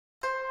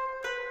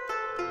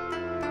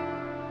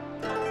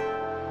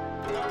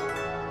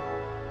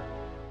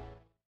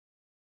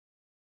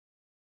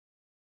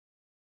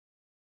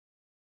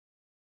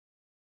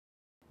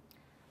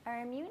Our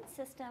immune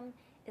system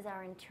is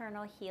our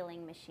internal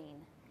healing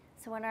machine.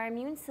 So when our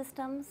immune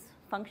system's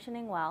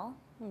functioning well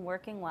and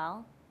working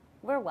well,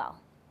 we're well.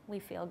 We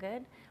feel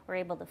good. We're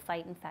able to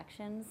fight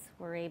infections.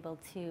 We're able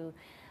to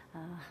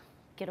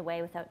get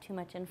away without too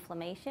much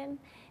inflammation.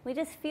 We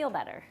just feel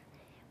better.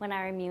 When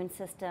our immune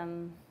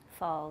system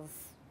falls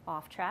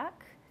off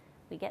track,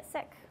 we get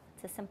sick.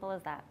 It's as simple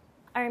as that.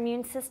 Our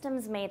immune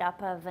system's made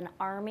up of an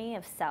army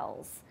of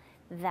cells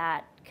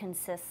that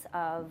consists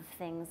of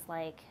things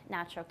like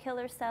natural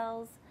killer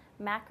cells,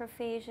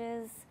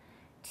 macrophages,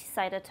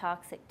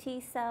 cytotoxic T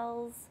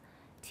cells,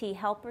 T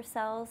helper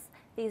cells.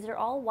 These are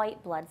all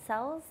white blood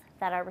cells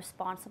that are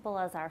responsible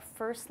as our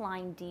first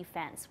line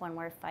defense when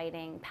we're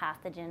fighting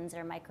pathogens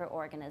or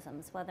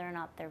microorganisms, whether or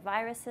not they're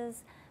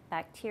viruses,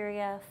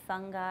 bacteria,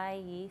 fungi,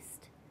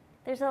 yeast.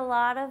 There's a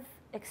lot of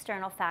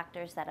external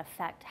factors that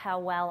affect how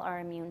well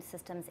our immune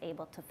system is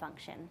able to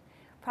function.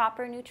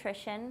 Proper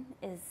nutrition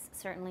is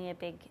certainly a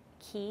big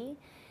key.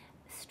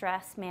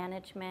 Stress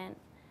management,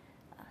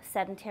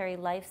 sedentary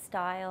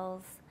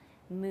lifestyles,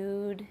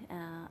 mood,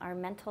 our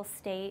mental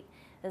state,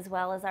 as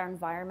well as our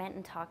environment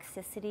and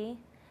toxicity.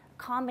 A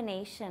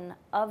combination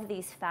of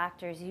these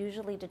factors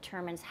usually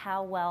determines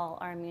how well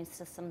our immune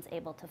system is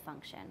able to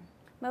function.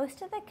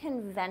 Most of the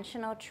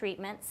conventional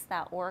treatments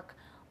that work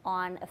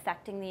on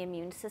affecting the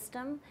immune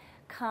system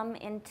come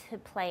into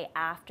play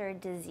after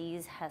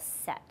disease has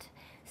set.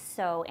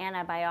 So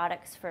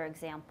antibiotics, for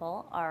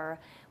example, are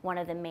one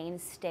of the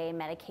mainstay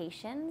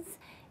medications,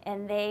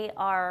 and they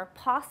are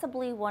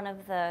possibly one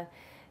of the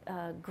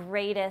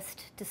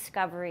greatest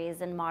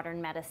discoveries in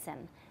modern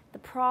medicine. The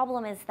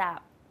problem is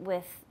that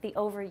with the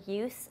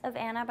overuse of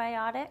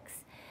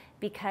antibiotics,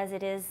 because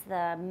it is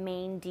the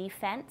main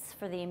defense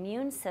for the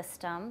immune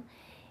system,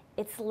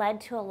 it's led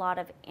to a lot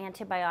of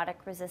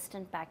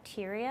antibiotic-resistant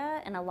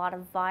bacteria and a lot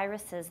of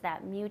viruses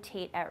that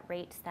mutate at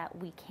rates that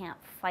we can't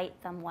fight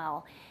them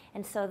well.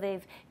 And so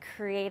they've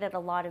created a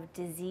lot of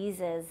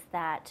diseases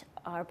that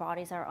our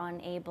bodies are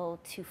unable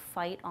to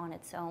fight on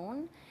its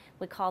own.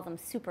 We call them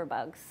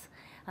superbugs.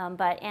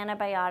 But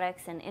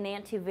antibiotics and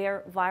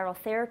antiviral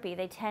therapy,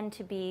 they tend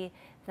to be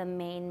the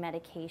main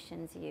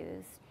medications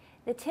used.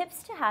 The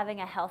tips to having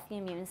a healthy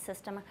immune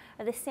system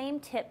are the same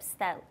tips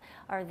that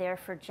are there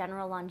for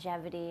general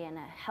longevity and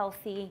a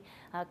healthy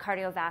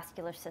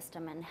cardiovascular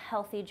system and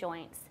healthy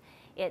joints.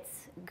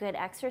 It's good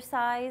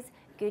exercise,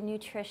 good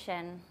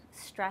nutrition,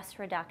 stress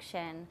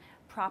reduction,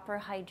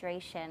 proper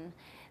hydration.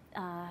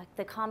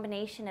 The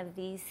combination of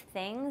these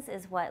things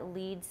is what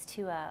leads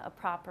to a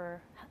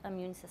proper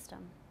immune system.